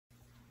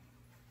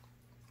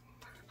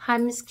Hi,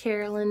 Miss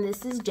Carolyn.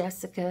 This is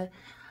Jessica.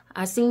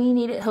 I seen you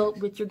needed help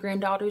with your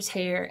granddaughter's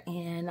hair,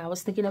 and I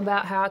was thinking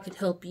about how I could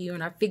help you,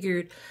 and I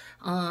figured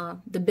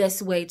the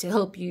best way to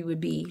help you would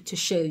be to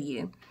show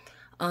you.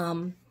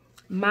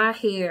 My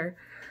hair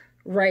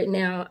right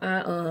now,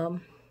 I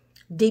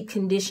deep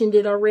conditioned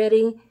it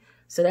already,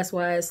 so that's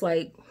why it's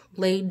like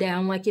laid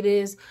down like it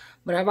is,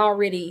 but I've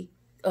already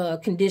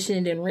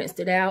conditioned and rinsed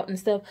it out and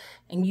stuff.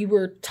 And you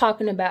were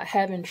talking about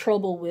having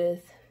trouble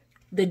with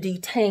the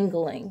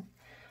detangling.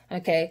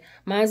 Okay,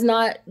 mine's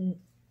not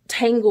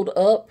tangled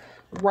up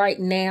right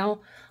now,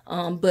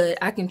 but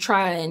I can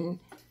try and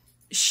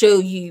show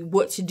you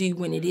what to do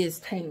when it is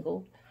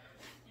tangled.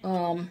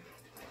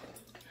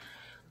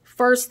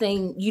 First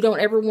thing, you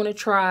don't ever want to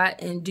try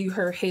and do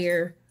her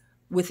hair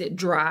with it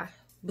dry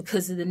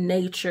because of the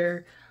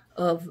nature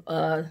of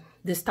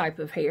this type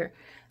of hair.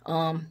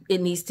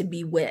 It needs to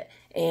be wet,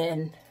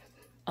 and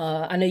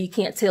I know you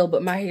can't tell,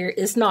 but my hair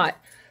is not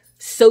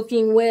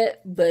soaking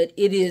wet, but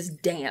it is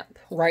damp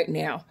right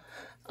now.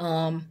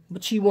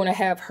 But you want to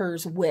have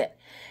hers wet.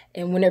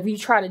 And whenever you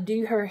try to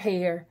do her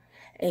hair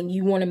and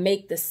you want to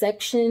make the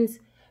sections,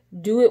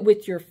 do it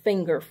with your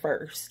finger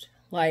first.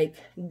 Like,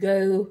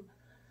 go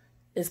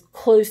as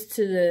close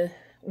to the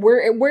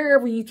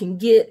wherever you can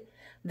get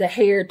the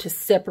hair to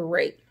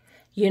separate,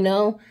 you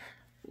know,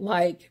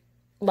 like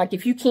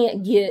if you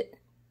can't get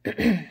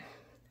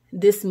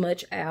this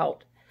much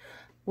out,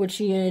 what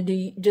you're gonna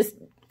do, just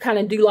kind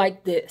of do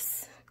like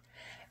this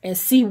and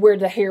see where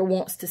the hair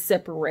wants to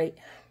separate,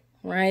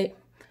 right?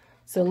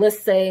 So let's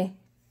say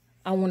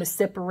I want to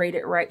separate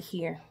it right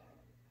here.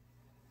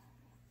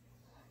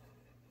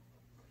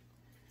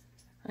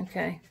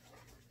 Okay,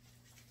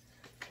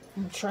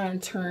 I'm gonna try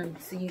and turn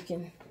so you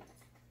can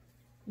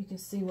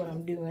see what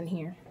I'm doing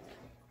here.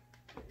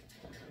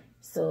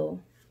 So,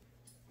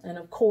 and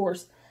of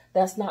course,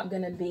 that's not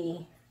going to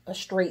be a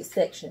straight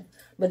section,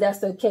 but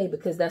that's okay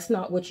because that's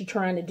not what you're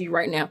trying to do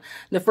right now.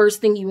 The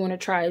first thing you want to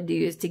try to do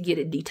is to get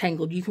it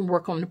detangled. You can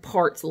work on the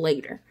parts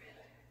later.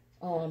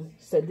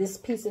 So this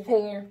piece of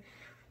hair,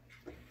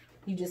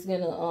 you're just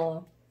going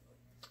to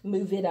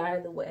move it out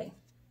of the way,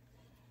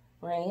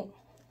 right?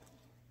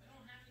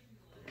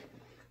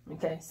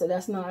 Okay, so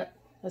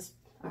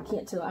I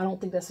can't tell. I don't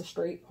think that's a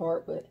straight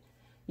part, but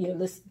yeah,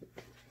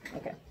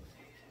 okay.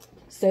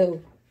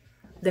 So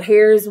the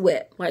hair is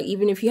wet. Like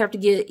even if you have to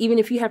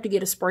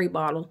get a spray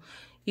bottle,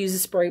 use a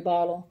spray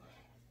bottle,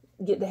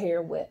 get the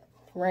hair wet,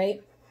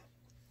 right?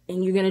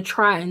 And you're gonna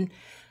try and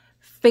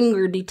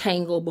finger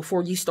detangle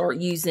before you start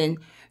using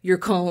your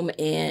comb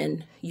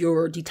and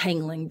your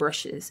detangling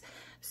brushes.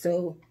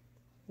 So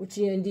what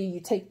you're gonna do, you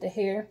take the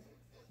hair,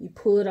 you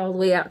pull it all the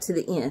way out to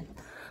the end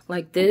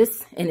like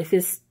this, and if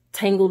it's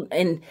tangled,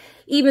 and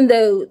even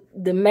though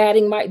the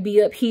matting might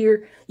be up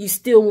here, you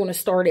still want to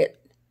start at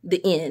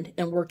the end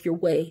and work your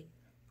way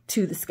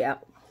to the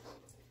scalp.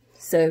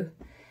 So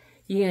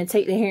you're going to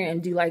take the hair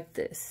and do like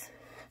this,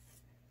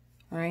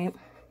 right?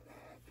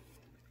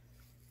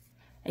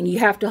 And you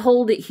have to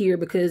hold it here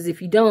because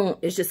if you don't,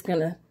 it's just going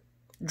to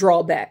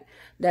draw back.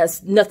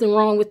 That's nothing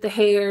wrong with the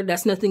hair.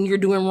 That's nothing you're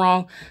doing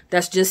wrong.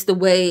 That's just the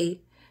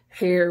way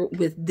hair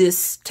with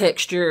this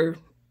texture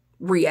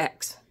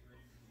reacts.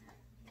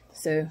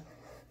 So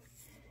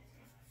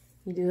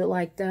you do it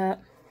like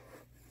that,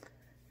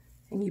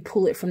 and you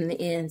pull it from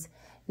the ends.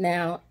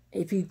 Now,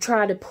 if you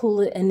try to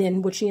pull it, and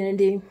then what you're going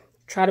to do,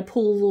 try to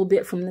pull a little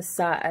bit from the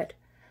side,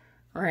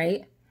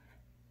 right?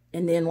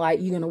 And then,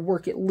 like, you're going to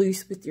work it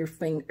loose with your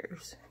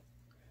fingers,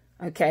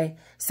 okay?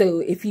 So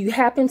if you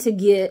happen to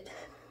get,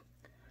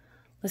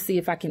 let's see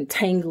if I can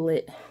tangle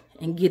it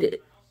and get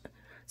it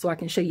so I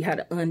can show you how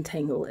to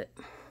untangle it.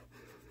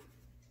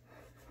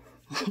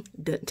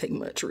 It doesn't take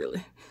much,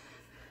 really.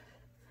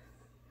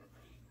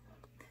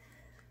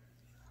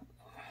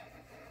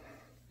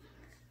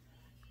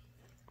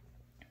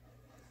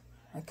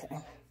 Okay,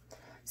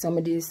 so I'm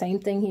going to do the same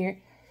thing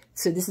here.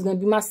 So this is going to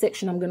be my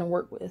section I'm going to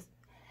work with.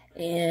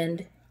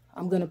 And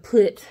I'm going to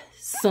put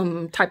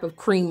some type of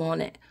cream on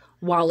it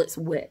while it's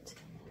wet.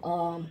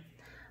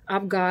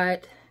 I've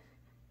got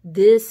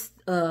this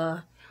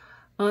Aunt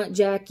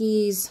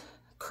Jackie's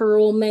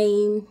Curl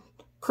Maintenance.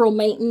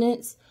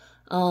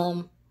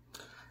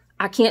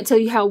 I can't tell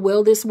you how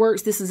well this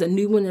works. This is a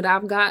new one that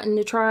I've gotten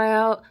to try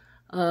out.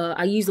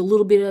 I used a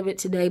little bit of it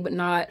today, but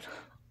not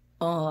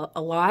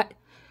a lot.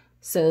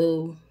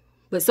 So,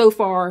 but so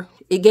far,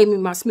 it gave me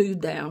my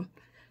smooth down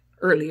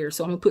earlier,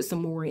 so I'm going to put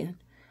some more in.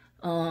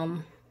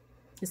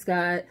 It's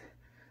got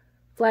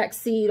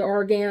flaxseed,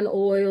 argan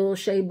oil,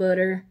 shea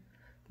butter,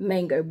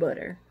 mango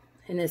butter.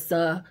 And it's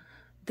the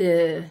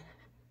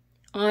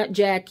Aunt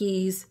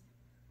Jackie's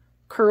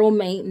Curl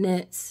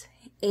Maintenance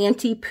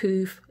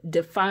Anti-Poof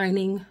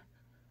Defining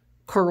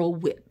Curl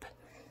Whip.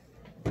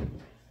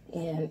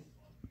 And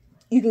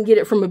you can get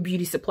it from a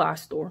beauty supply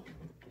store.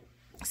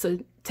 So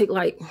take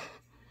like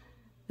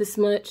this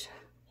much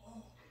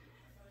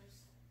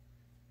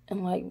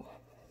and like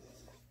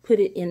put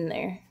it in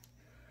there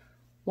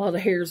while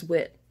the hair is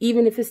wet.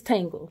 Even if it's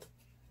tangled,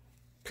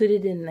 put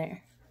it in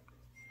there.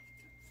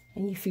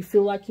 And if you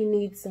feel like you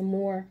need some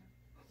more,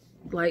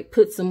 like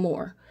put some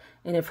more.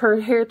 And if her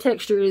hair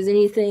texture is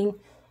anything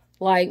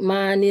like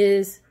mine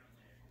is,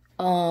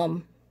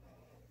 the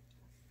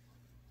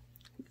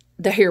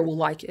hair will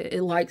like it.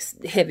 It likes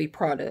heavy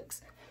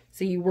products.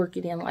 So you work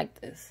it in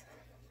like this.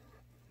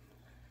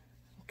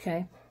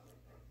 Okay.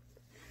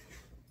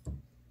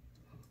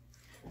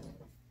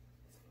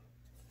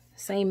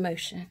 Same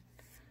motion.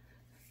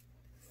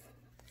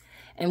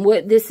 And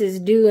what this is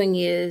doing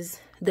is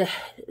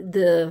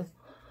the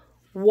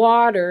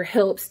water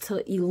helps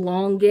to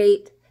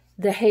elongate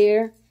the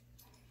hair.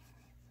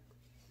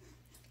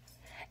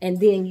 And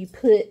then you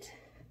put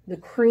the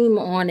cream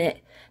on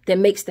it that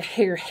makes the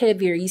hair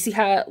heavier. You see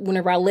how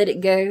whenever I let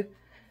it go,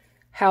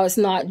 how it's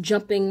not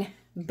jumping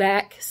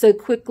back so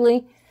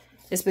quickly?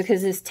 It's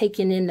because it's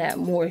taking in that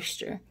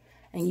moisture.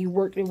 And you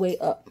work your way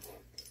up.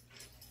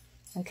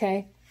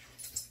 Okay?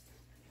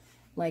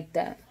 Like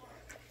that.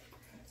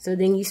 So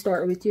then you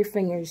start with your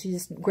fingers. You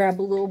just grab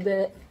a little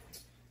bit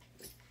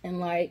and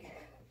like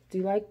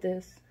do like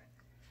this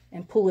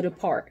and pull it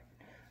apart.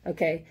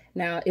 Okay,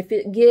 now if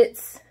it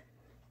gets,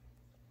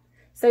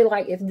 say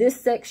like if this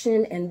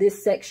section and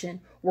this section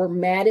were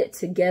matted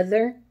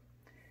together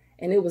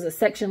and it was a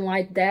section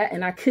like that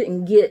and I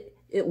couldn't get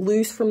it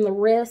loose from the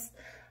rest,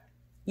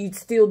 you'd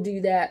still do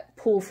that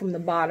pull from the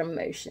bottom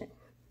motion.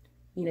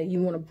 You know,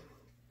 you want to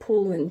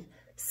pull and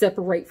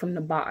separate from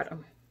the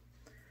bottom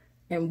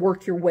and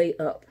work your way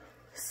up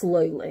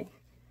slowly.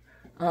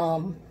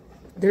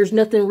 There's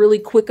nothing really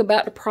quick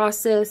about the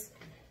process.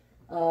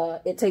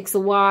 It takes a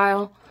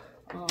while,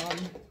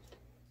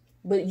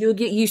 but you'll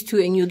get used to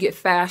it and you'll get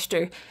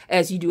faster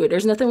as you do it.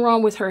 There's nothing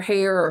wrong with her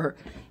hair or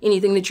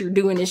anything that you're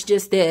doing. It's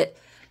just that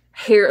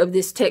hair of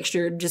this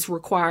texture just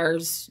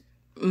requires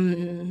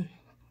some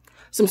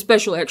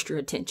special extra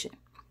attention.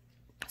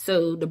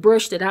 So the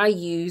brush that I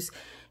use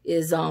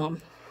is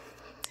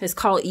it's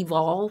called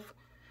Evolve.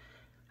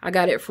 I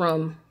got it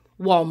from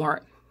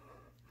Walmart.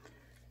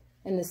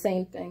 And the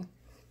same thing.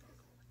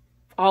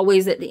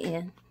 Always at the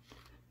end.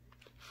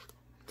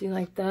 Do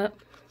like that.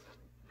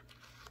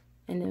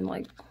 And then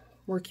like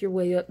work your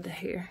way up the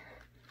hair.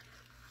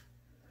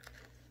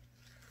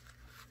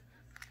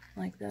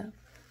 Like that.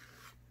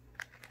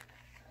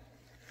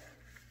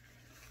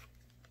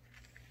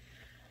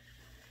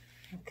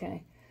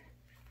 Okay.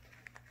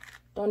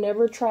 Don't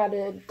ever try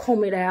to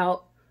comb it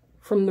out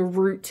from the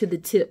root to the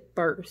tip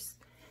first.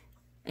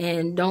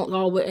 And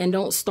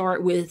don't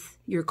start with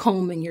your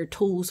comb and your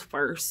tools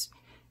first.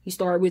 You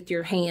start with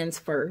your hands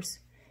first.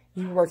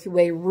 You work your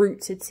way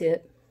root to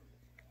tip.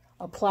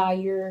 Apply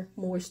your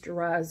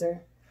moisturizer.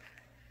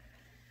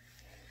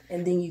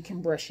 And then you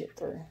can brush it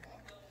through.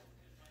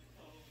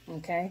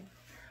 Okay?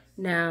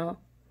 Now,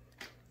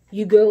 what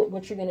you're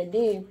going to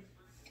do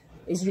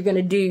is you're going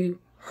to do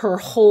her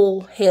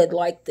whole head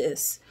like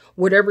this.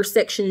 Whatever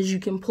sections you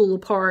can pull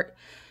apart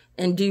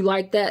and do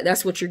like that,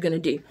 that's what you're going to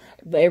do.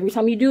 But every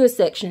time you do a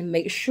section,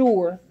 make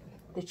sure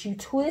that you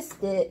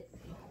twist it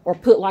or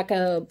put like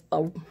a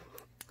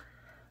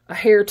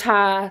hair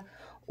tie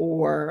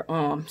or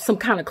some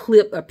kind of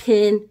clip, a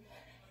pin,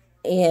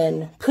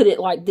 and put it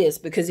like this.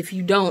 Because if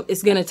you don't,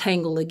 it's going to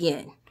tangle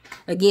again.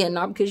 Again,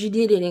 not because you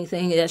did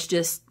anything. That's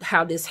just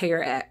how this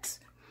hair acts.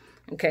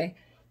 Okay?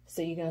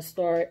 So you're going to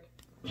start.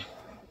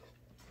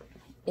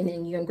 And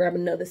then you're going to grab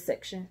another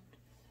section.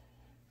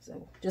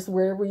 So just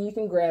wherever you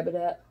can grab it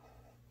at.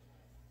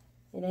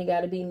 It ain't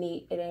got to be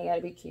neat. It ain't got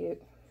to be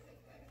cute.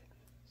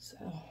 So,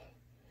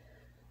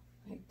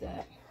 like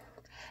that.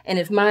 And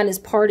if mine is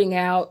parting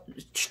out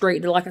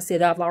straight, like I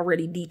said, I've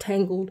already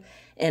detangled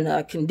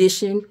and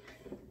conditioned.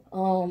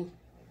 So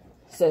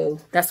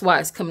that's why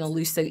it's coming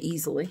loose so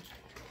easily.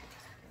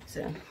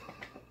 So,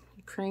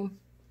 cream.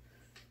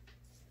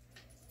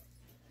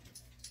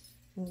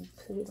 And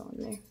put it on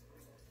there.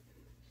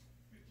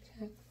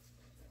 Okay.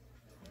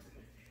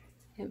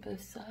 And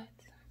both sides.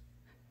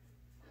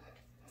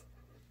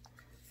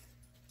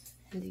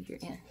 And do your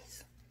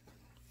ends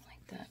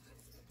like that.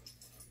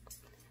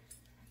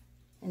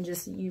 And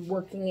just you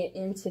working it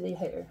into the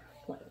hair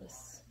like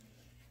this.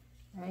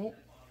 Right?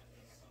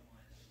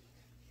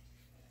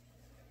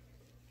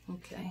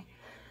 Okay.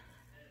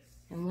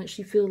 And once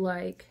you feel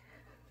like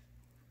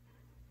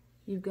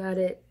you've got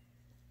it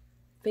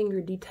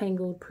finger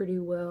detangled pretty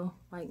well,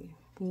 like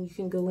you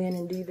can go in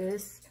and do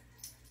this.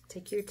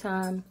 Take your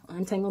time,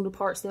 untangle the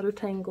parts that are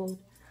tangled.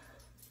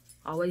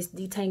 Always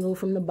detangle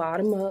from the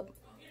bottom up.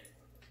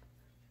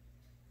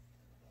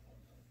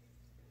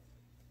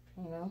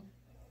 You know?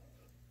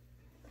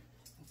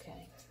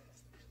 Okay.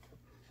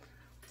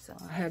 So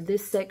I have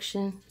this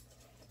section.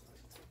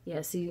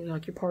 Yeah, see,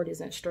 like your part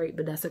isn't straight,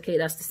 but that's okay.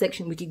 That's the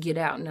section we could get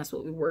out, and that's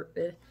what we work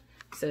with.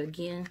 So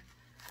again,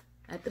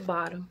 at the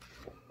bottom,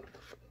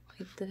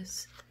 like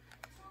this.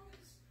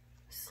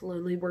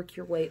 Slowly work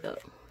your way up.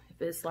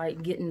 If it's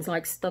like getting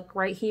like stuck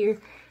right here,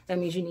 that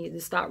means you need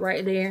to stop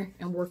right there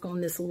and work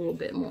on this a little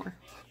bit more.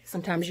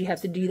 Sometimes you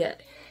have to do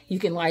that. You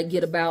can like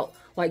get about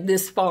like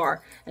this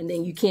far and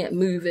then you can't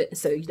move it.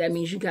 So that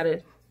means you got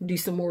to do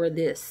some more of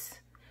this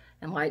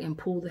and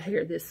pull the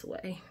hair this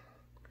way.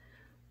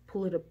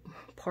 pull it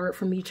apart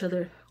from each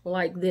other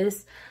like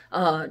this.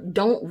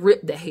 Don't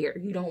rip the hair.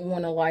 You don't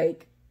want to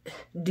like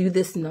do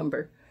this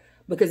number,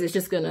 because it's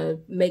just going to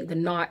make the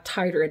knot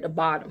tighter at the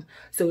bottom.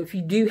 So if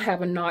you do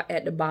have a knot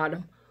at the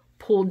bottom,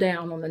 pull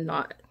down on the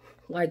knot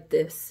like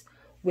this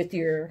with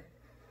your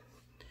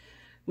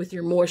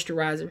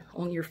moisturizer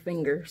on your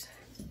fingers,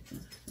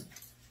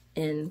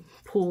 and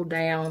pull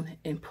down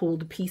and pull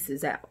the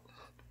pieces out.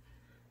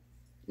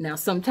 Now,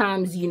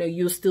 sometimes, you know,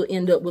 you'll still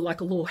end up with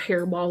like a little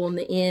hairball on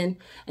the end,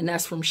 and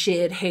that's from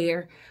shed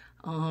hair.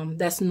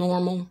 That's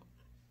normal.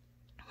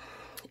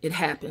 It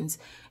happens.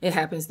 It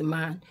happens to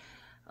mine.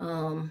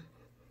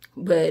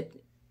 But,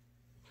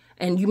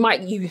 and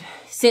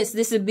since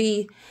this would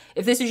be,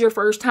 if this is your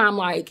first time,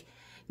 like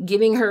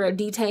giving her a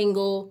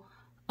detangle,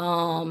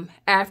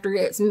 after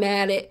it's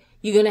matted,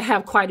 you're going to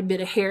have quite a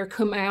bit of hair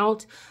come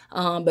out.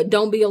 But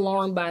don't be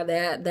alarmed by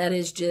that. That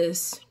is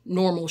just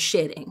normal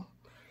shedding.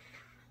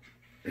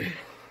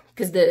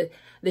 Because the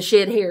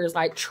shed hair is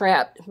like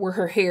trapped where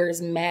her hair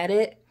is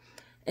matted.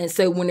 And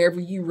so whenever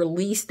you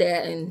release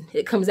that and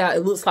it comes out,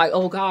 it looks like,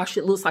 oh gosh,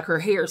 it looks like her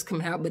hair is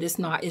coming out, but it's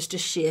not. It's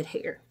just shed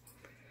hair.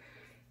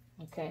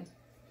 Okay.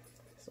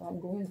 So I'm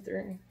going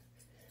through.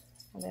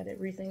 I got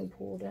everything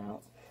pulled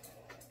out.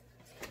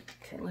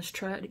 Okay, let's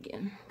try it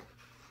again.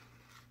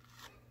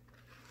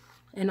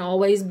 And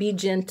always be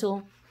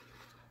gentle.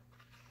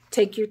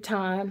 Take your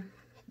time.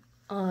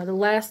 The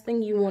last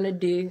thing you want to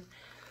do,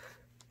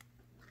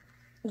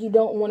 you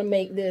don't want to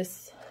make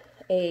this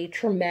a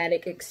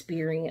traumatic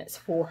experience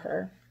for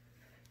her.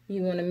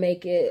 You want to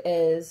make it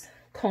as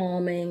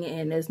calming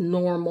and as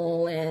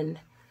normal and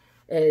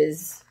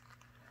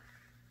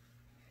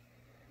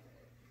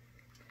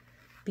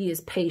be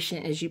as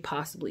patient as you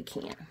possibly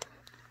can.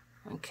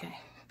 Okay.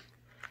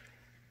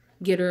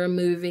 Get her a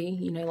movie,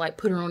 you know, like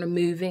put her on a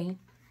movie.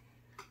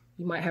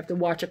 You might have to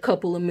watch a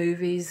couple of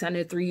movies. I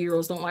know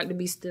 3-year-olds don't like to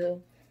be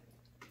still.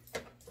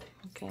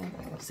 Okay.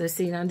 So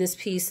see, now this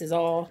piece is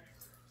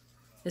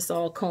it's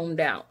all combed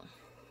out,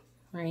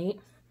 right?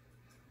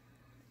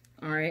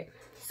 All right.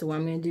 So what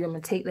I'm going to do, I'm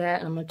going to take that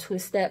and I'm going to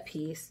twist that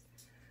piece.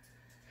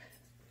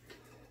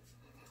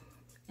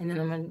 And then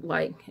I'm going to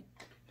like,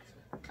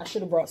 I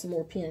should have brought some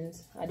more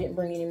pins. I didn't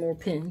bring any more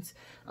pins.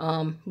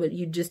 But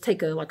you just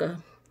take like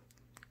a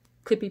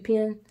clippy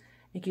pin.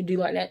 You can do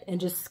like that and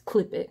just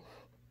clip it,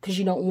 because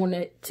you don't want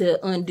it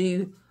to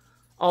undo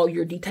all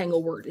your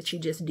detangle work that you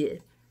just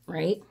did,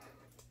 right?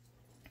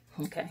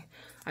 Okay.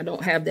 I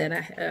don't have that.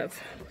 I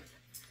have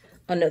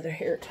another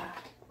hair tie.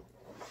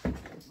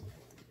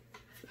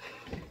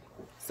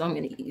 So I'm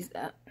going to use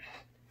that.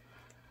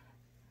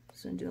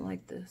 So I'm doing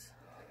like this.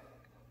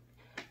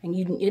 And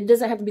it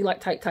doesn't have to be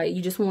like tight.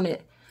 You just want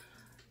it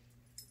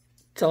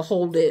to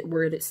hold it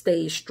where it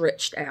stays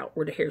stretched out,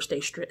 where the hair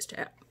stays stretched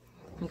out.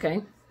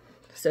 Okay.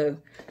 So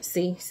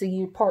see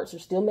your parts are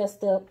still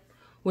messed up.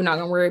 We're not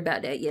going to worry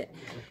about that yet.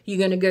 You're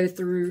going to go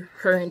through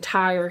her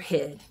entire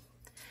head.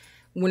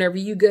 Whenever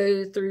you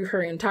go through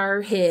her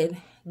entire head,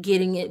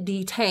 getting it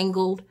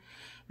detangled,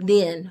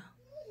 then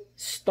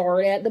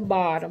start at the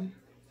bottom.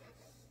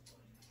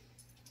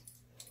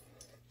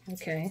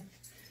 Okay.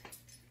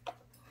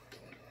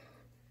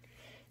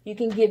 You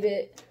can give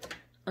it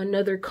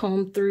another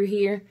comb through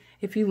here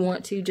if you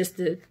want to,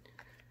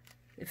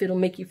 if it'll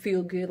make you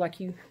feel good, like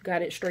you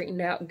got it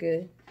straightened out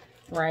good,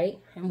 right?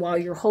 And while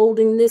you're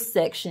holding this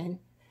section,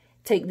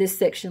 take this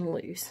section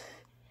loose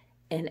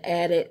and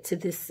add it to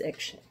this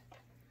section.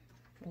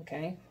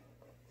 Okay?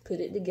 Put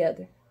it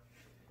together.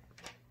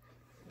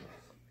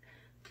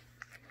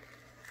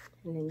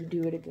 And then you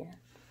do it again.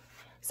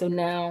 So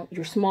now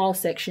your small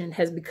section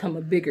has become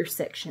a bigger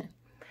section.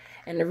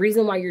 And the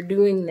reason why you're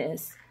doing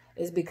this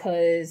is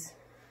because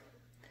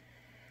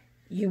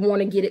you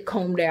want to get it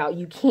combed out.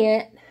 You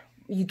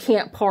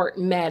can't part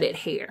matted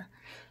hair.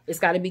 It's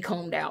got to be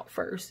combed out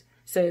first.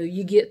 So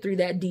you get through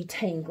that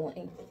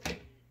detangling.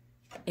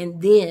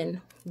 And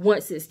then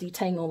once it's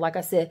detangled, like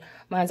I said,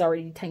 mine's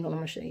already detangled. I'm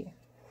going to show you.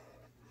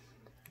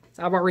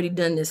 So I've already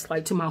done this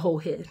like to my whole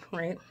head,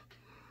 right?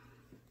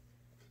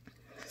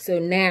 So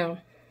now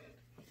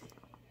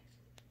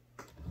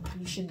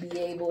you should be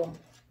able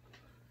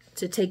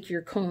to take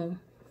your comb,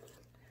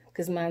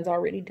 because mine's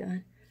already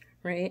done,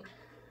 right?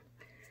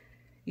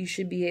 You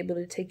should be able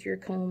to take your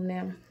comb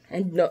now.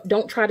 And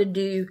don't try to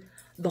do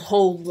the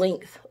whole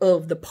length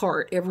of the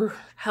part,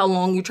 how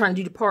long you're trying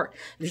to do the part.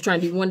 If you're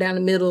trying to do one down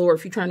the middle, or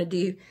if you're trying to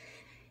do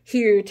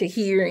here to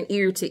here and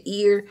ear to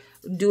ear,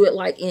 do it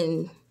like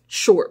in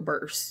short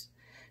bursts,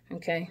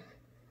 okay?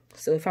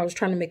 So if I was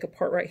trying to make a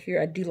part right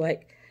here, I'd do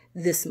like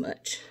this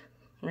much,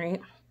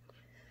 right?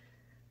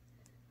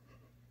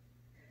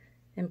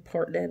 And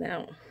part that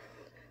out.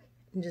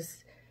 And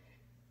just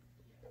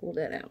pull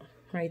that out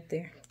right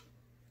there.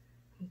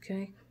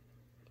 Okay.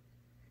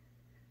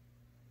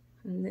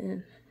 And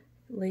then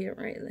lay it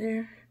right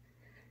there.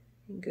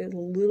 And go a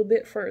little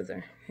bit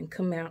further and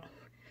come out.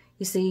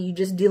 You see, you're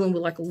just dealing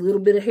with like a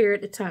little bit of hair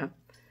at the time.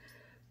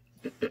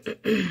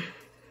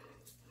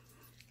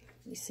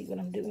 You see what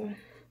I'm doing?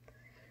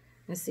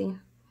 And see,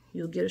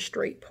 you'll get a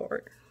straight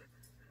part.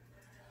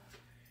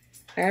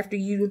 After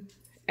you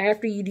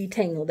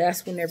detangle,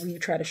 that's whenever you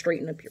try to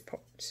straighten up your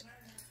parts.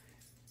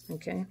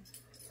 Okay.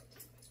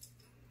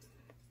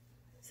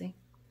 See?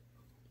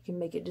 You can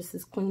make it just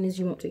as clean as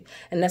you want to.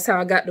 And that's how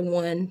I got the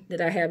one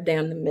that I have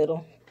down the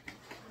middle.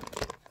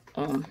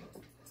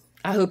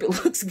 I hope it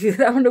looks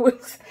good. I don't know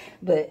what,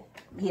 but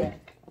yeah.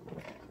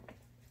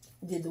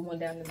 Did the one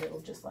down the middle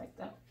just like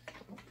that.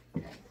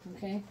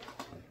 Okay.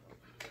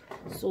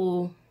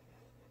 So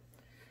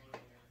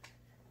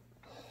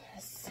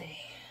let's see.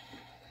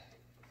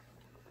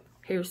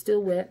 Hair's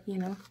still wet, you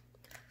know.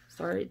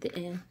 Start at the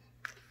end.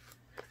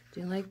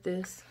 Do like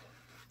this.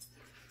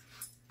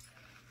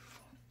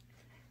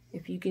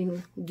 If you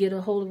can get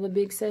a hold of a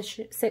big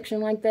section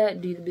like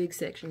that, do the big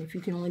section. If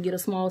you can only get a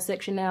small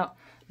section out,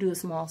 do a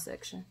small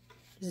section.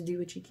 Just do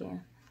what you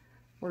can.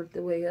 Work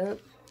the way up.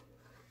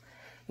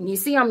 And you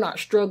see I'm not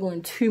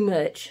struggling too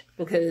much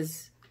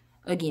because,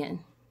 again,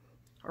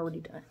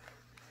 already done.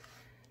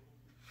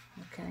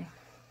 Okay.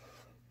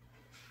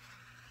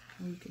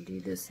 And you can do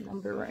this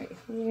number right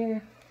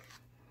here.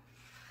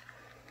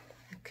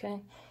 Okay.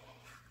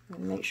 And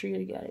make sure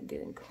you got it good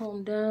and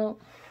combed out.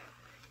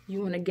 You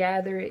want to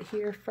gather it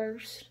here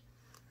first.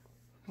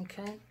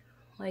 Okay.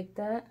 Like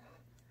that.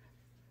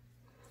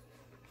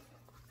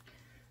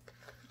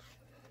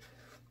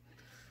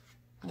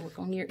 Work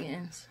on your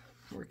ends.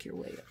 Work your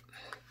way up.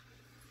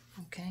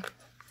 Okay.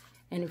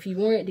 And if you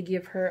wanted to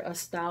give her a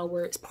style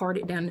where it's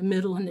parted down the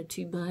middle in the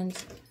two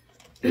buns,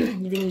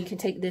 then you can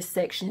take this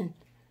section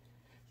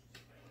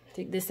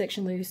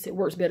loose. It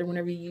works better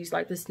whenever you use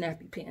like the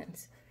snappy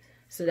pins.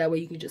 So that way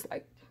you can just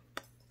like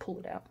pull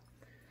it out.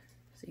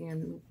 So you're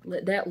going to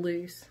let that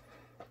loose.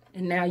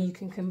 And now you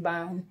can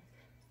combine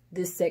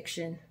this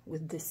section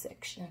with this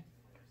section.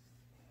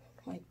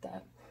 Like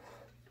that.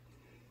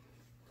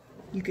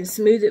 You can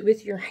smooth it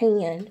with your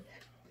hand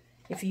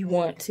if you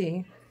want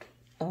to.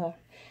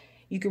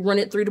 You can run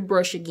it through the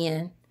brush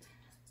again.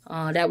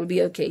 That would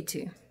be okay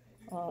too.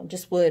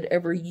 Just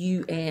whatever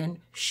you and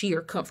she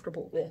are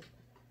comfortable with.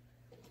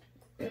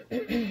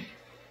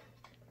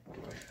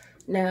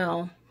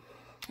 Now,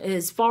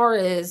 as far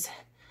as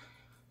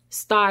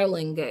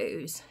styling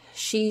goes,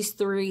 she's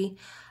 3.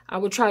 I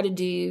would try to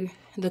do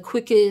the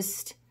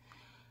quickest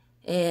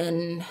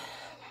and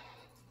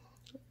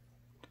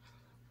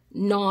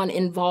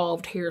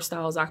non-involved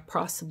hairstyles I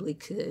possibly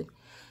could.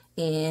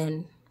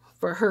 And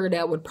for her,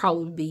 that would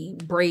probably be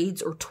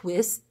braids or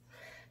twists.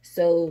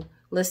 So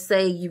let's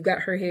say you've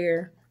got her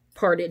hair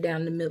parted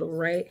down the middle,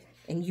 right?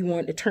 And you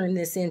want to turn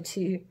this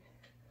into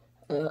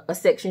a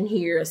section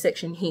here, a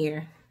section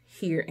here,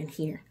 here, and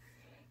here.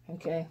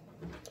 Okay.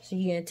 So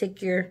you're going to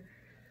take your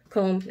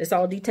comb. It's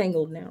all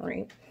detangled now,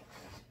 right?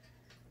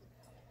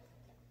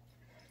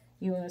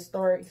 You want to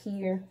start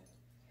here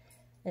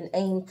and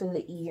aim for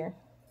the ear.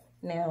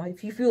 Now,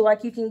 if you feel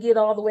like you can get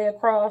all the way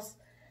across,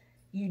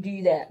 you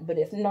do that. But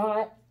if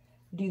not,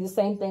 do the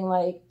same thing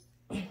like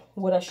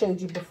what I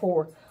showed you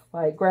before.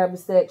 Like grab a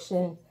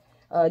section,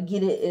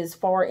 get it as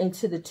far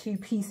into the two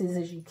pieces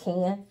as you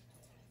can,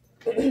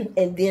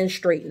 and then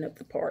straighten up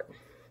the part.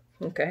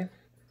 Okay?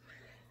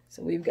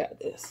 So we've got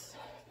this.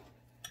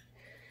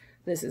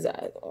 This is out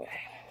of the way.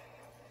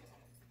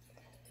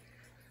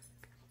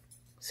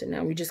 So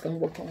now we're just going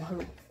to work on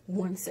her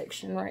one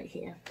section right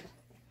here.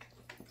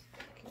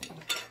 Okay.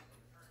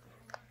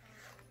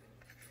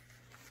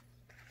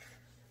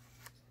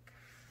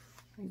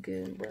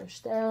 Good,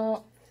 brushed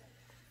out.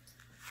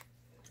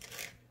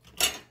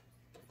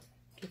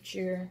 Get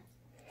your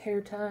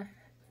hair tie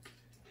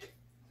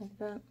like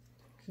that.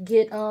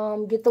 Get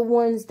the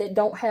ones that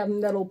don't have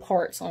metal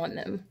parts on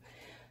them.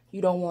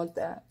 You don't want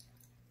that.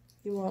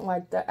 You want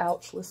like the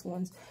ouchless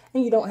ones,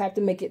 and you don't have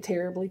to make it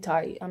terribly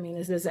tight. I mean,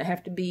 this doesn't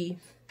have to be.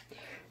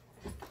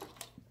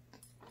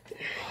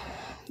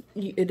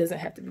 It doesn't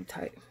have to be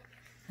tight.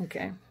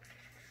 Okay.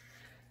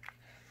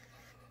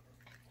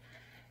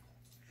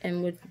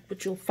 And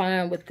what you'll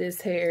find with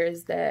this hair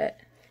is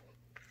that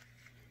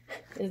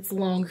it's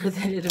longer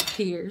than it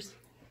appears.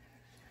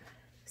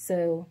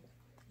 So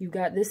you've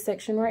got this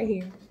section right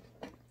here.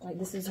 Like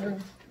this is her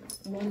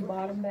one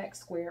bottom back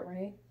square,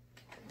 right?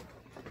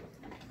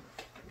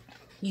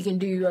 You can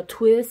do a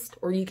twist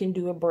or you can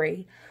do a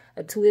braid.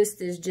 A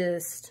twist is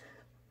just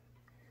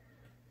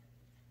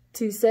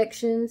 2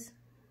 sections.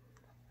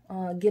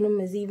 Get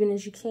them as even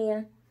as you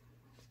can.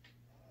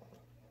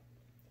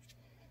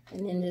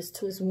 And then just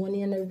twist one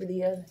end over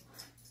the other.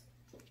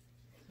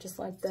 Just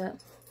like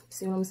that.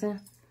 See what I'm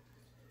saying?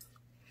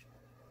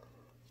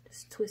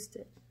 Just twist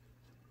it.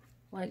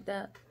 Like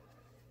that.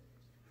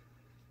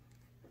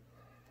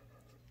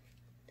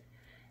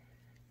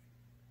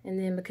 And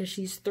then because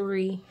she's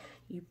 3,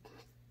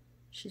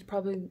 she's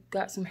probably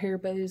got some hair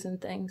bows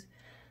and things.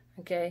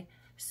 Okay?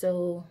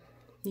 So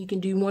you can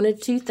do one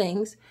of 2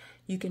 things.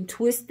 You can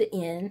twist the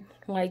end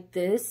like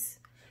this.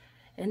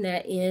 And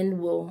that end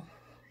will,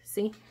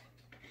 see?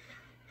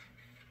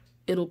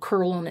 It'll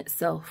curl on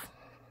itself.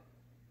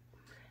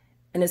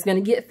 And it's going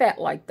to get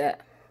fat like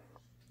that.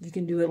 You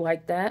can do it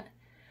like that.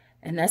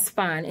 And that's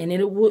fine. And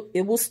it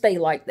will stay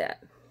like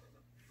that.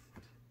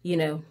 You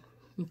know,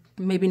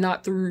 maybe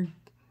not through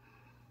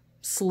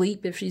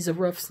sleep if she's a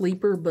rough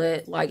sleeper,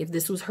 but like if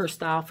this was her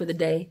style for the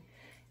day,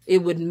 it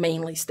would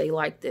mainly stay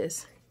like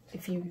this.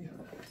 If you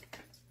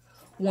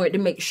wanted to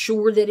make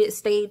sure that it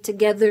stayed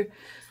together,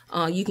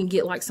 you can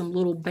get like some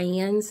little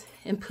bands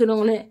and put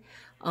on it.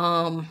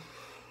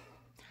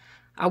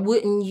 I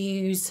wouldn't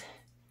use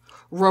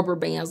rubber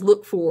bands.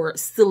 Look for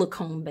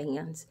silicone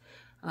bands.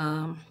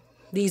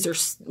 These are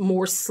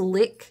more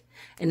slick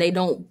and they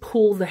don't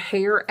pull the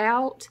hair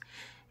out.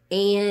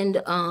 And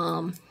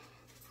the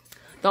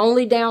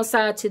only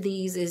downside to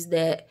these is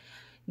that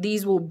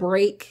these will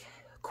break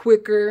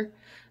quicker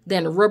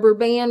than a rubber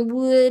band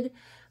would.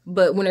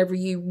 But whenever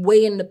you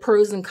weigh in the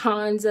pros and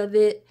cons of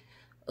it,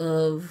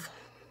 of,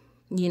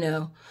 you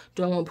know,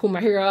 do I want to pull my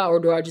hair out or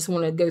do I just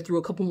want to go through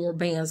a couple more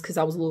bands because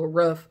I was a little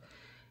rough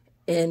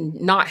and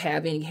not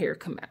have any hair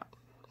come out?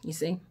 You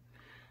see?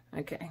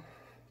 Okay.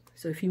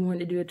 So if you want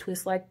to do a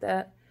twist like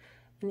that,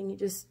 and then you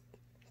just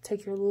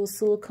take your little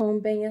silicone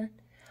band.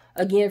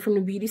 Again, from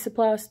the beauty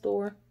supply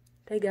store,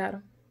 they got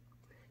them.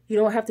 You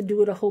don't have to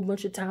do it a whole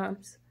bunch of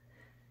times.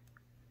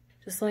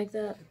 Just like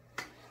that.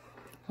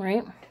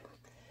 Right?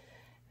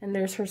 And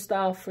there's her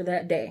style for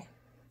that day.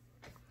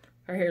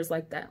 Her hair's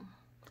like that.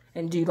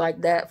 And do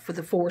like that for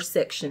the 4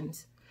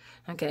 sections.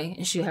 Okay?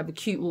 And she'll have a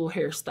cute little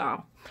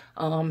hairstyle.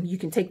 You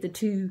can take the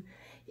 2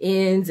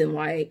 ends and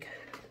like,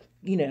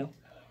 you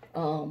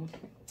know,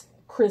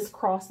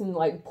 crisscrossing,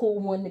 like pull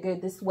one to go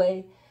this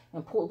way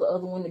and pull the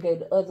other one to go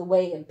the other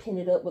way and pin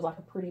it up with like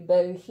a pretty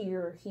bow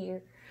here or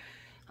here.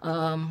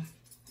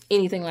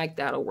 Anything like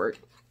that'll work.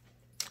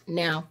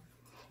 Now,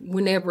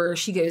 whenever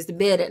she goes to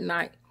bed at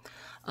night,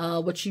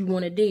 what you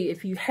want to do,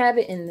 if you have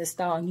it in this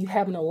style and you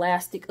have an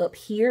elastic up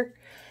here,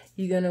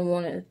 you're going to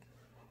want to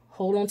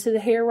hold on to the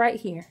hair right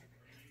here,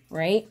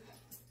 right?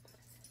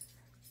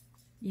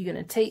 You're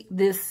going to take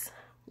this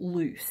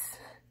loose,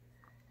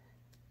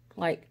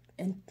 like,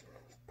 and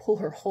pull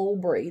her whole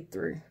braid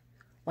through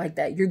like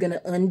that. You're going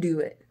to undo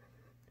it,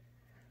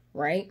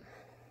 right?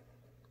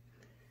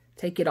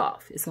 Take it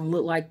off. It's going to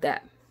look like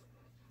that.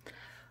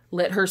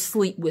 Let her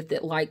sleep with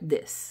it like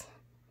this,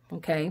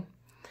 okay?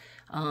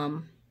 I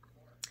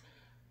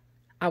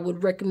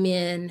would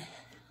recommend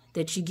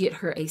that you get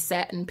her a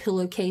satin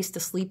pillowcase to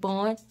sleep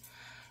on,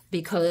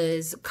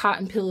 because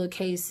cotton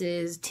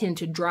pillowcases tend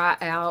to dry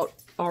out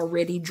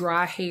already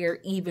dry hair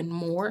even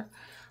more.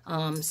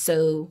 And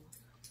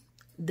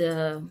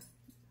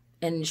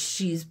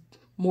she's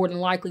more than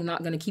likely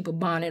not going to keep a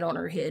bonnet on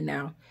her head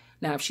now.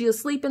 Now, if she'll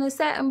sleep in a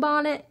satin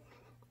bonnet,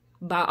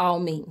 by all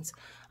means.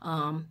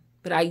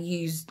 But I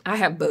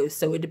have both,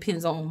 so it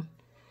depends on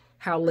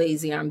how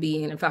lazy I'm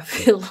being, if I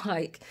feel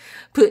like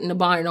putting the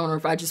bonnet on, or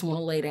if I just want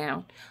to lay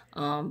down.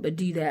 But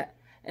do that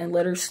and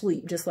let her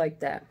sleep just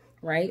like that,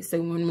 right?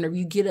 So whenever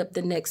you get up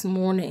the next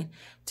morning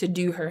to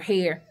do her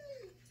hair,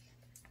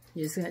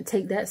 you're just going to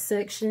take that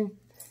section.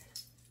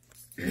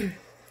 You're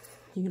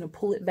going to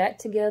pull it back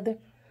together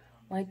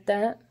like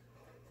that.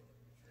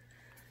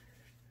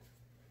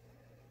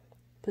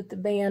 Put the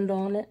band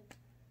on it.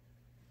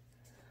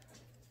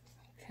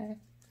 Okay.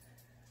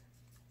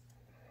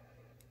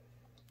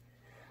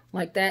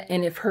 Like that.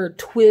 And if her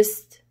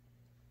twist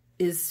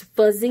is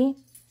fuzzy,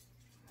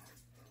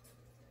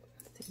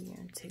 you're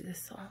going to take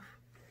this off.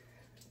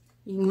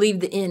 You can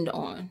leave the end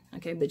on,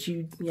 okay? But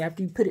you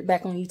after you put it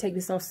back on, you take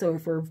this off. So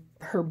if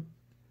her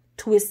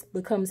twist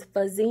becomes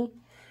fuzzy,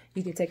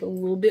 you can take a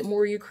little bit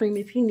more of your cream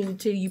if you need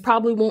to. You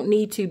probably won't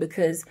need to,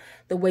 because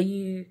the way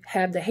you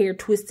have the hair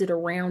twisted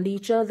around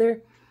each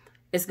other,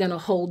 it's going to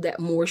hold that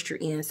moisture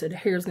in. So the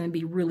hair is going to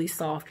be really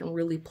soft and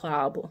really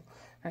pliable,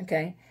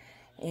 okay?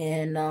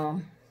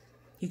 And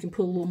you can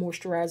put a little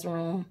moisturizer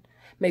on,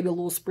 maybe a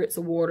little spritz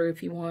of water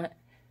if you want.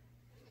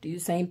 Do the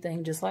same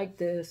thing just like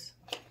this.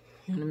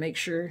 You want to make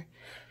sure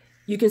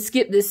you can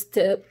skip this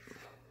step,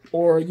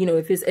 or, you know,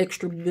 if it's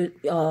extra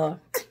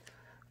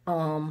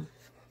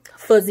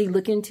fuzzy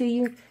looking to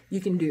you,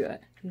 you can do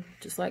it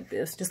just like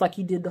this, just like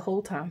you did the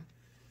whole time,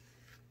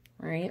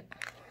 right?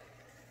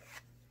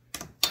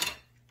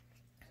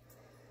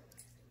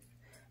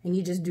 And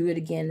you just do it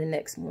again the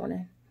next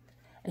morning,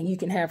 and you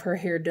can have her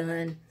hair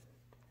done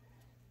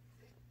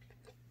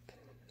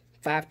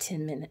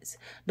 5-10 minutes.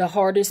 The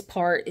hardest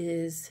part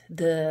is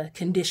the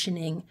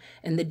conditioning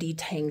and the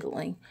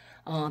detangling.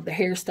 The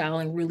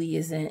hairstyling really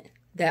isn't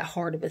that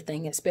hard of a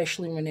thing,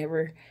 especially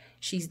whenever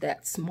she's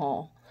that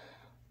small.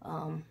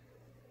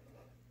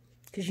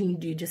 Because you can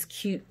do just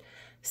cute,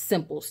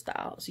 simple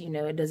styles. You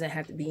know, it doesn't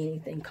have to be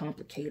anything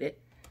complicated,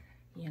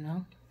 you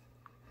know.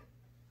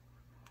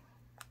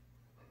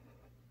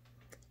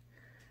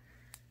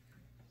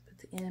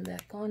 Put the end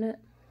back on it.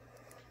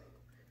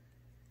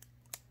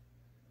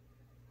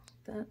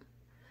 Like that.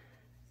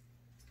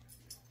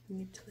 You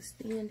can twist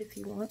the end if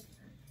you want.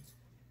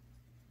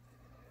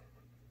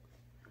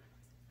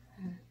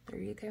 And there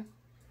you go.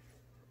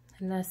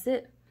 And that's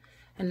it.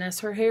 And that's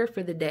her hair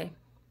for the day.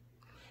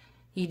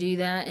 You do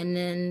that, and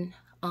then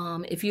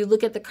if you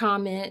look at the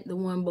comment, the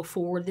one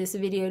before this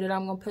video that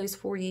I'm going to post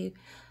for you,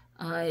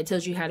 it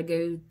tells you how to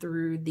go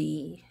through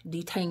the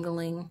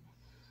detangling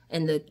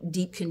and the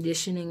deep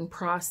conditioning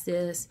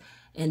process,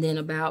 and then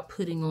about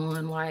putting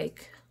on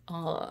like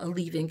a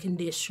leave-in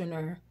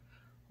conditioner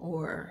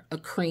or a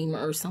cream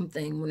or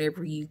something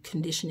whenever you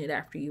condition it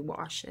after you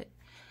wash it.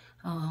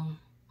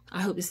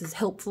 I hope this is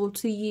helpful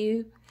to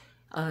you.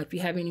 If you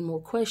have any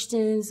more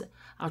questions,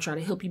 I'll try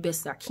to help you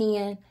best I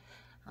can.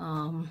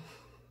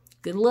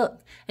 Good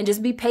luck. And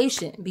just be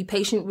patient. Be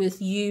patient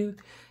with you.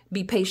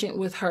 Be patient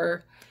with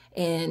her.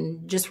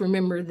 And just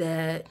remember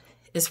that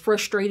as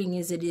frustrating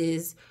as it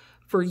is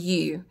for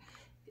you,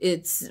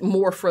 it's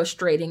more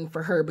frustrating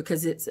for her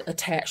because it's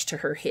attached to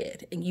her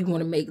head. And you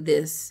want to make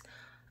this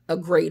a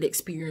great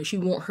experience.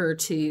 You want her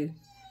to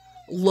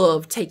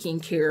love taking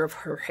care of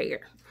her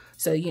hair.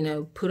 So, you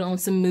know, put on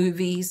some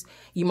movies.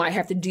 You might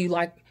have to do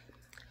like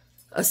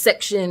a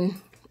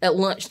section at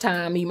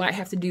lunchtime. You might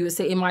have to do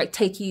it might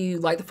take you,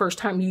 like the first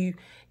time you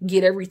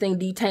get everything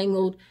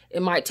detangled,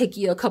 it might take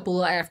you a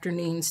couple of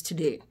afternoons to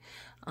do.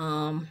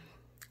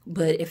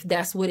 But if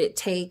that's what it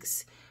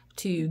takes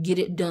to get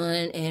it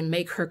done and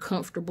make her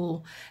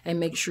comfortable and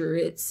make sure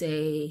it's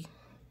a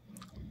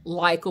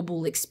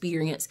likable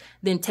experience,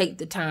 then take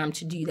the time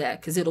to do that,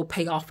 because it'll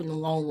pay off in the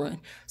long run.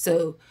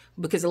 So,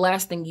 because the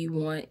last thing you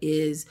want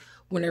is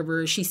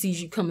whenever she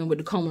sees you coming with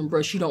the comb and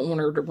brush, you don't want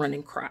her to run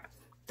and cry.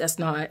 That's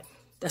not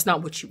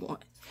what you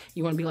want.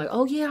 You want to be like,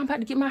 oh yeah, I'm about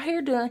to get my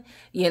hair done.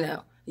 You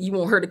know, you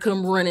want her to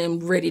come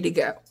running ready to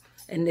go.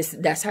 And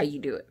that's how you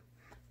do it.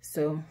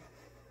 So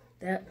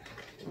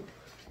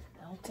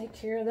I'll take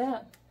care of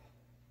that.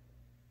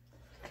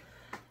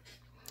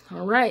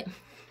 All right.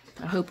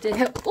 I hope that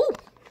helped. Ooh.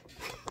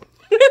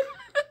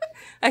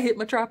 I hit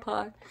my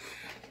tripod.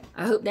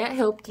 I hope that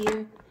helped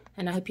you.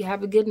 And I hope you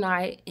have a good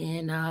night.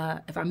 And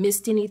if I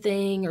missed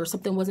anything or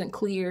something wasn't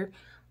clear,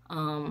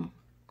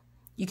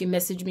 you can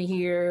message me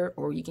here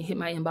or you can hit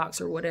my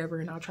inbox or whatever,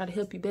 and I'll try to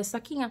help you best I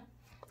can.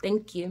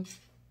 Thank you.